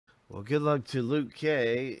Well, good luck to Luke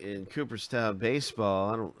K in Cooperstown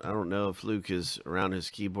baseball. I don't know if Luke is around his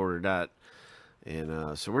keyboard or not.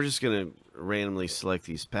 And so we're just going to randomly select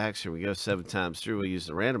these packs. Here we go. 7 times through. We'll use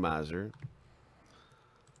the randomizer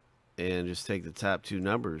and just take the top 2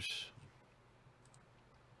 numbers.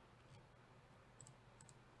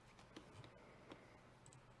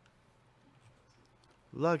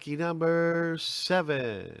 Lucky number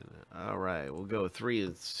 7. All right, we'll go 3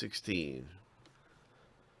 and 16.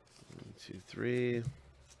 1, 2, 3.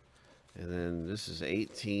 And then this is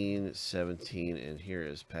 18, 17, and here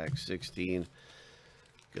is pack 16.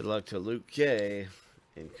 Good luck to Luke K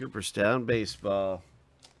in Cooperstown baseball.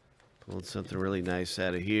 Pulling something really nice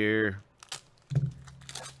out of here.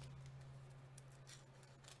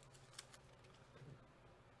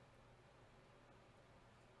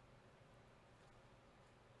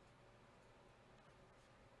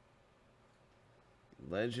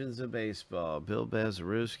 Legends of Baseball, Bill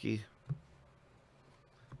Bazarowski.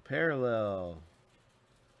 Parallel.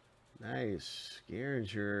 Nice.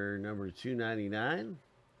 Gehringer, number 299.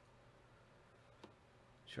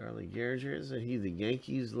 Charlie Gehringer. Isn't he the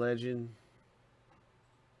Yankees legend?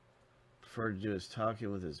 Preferred to do his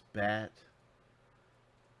talking with his bat.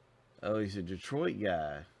 Oh, he's a Detroit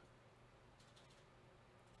guy.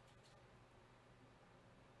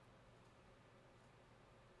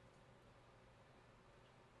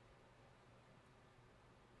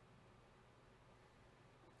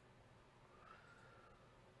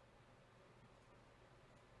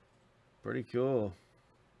 Pretty cool.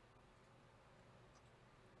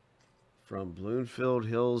 From Bloomfield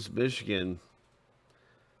Hills, Michigan.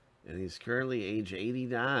 And he's currently age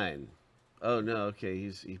 89. Oh, no, okay,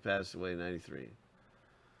 he passed away in 93.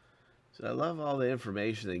 So I love all the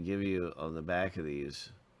information they give you on the back of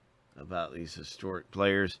these about these historic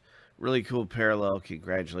players. Really cool parallel.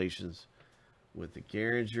 Congratulations with the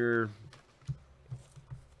Gehringer.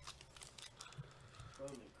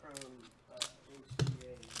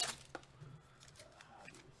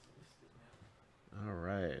 All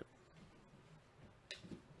right.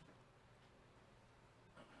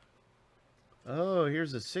 Oh,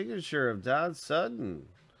 here's a signature of Don Sutton.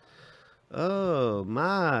 Oh,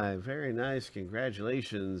 my. Very nice.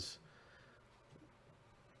 Congratulations.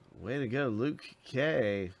 Way to go, Luke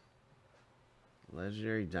K.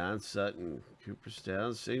 Legendary Don Sutton.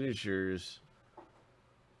 Cooperstown signatures.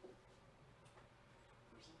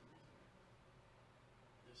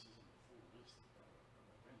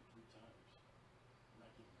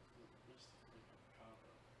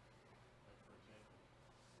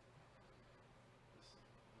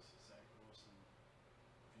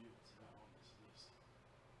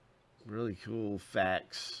 Really cool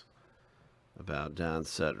facts about Don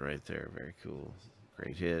Sutton right there. Very cool.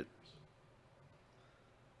 Great hit.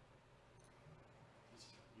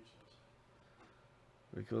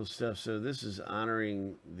 Very cool stuff. So this is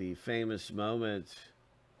honoring the famous moment,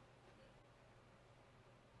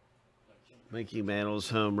 Mickey Mantle's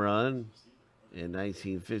home run in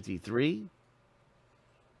 1953.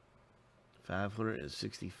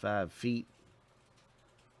 565 feet.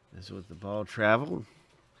 That's what the ball traveled.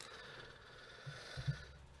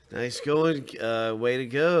 Nice going. Way to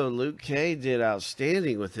go. Luke K did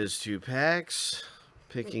outstanding with his 2 packs.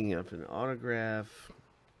 Picking up an autograph.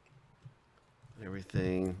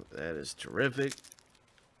 Everything. That is terrific.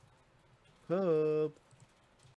 Hope.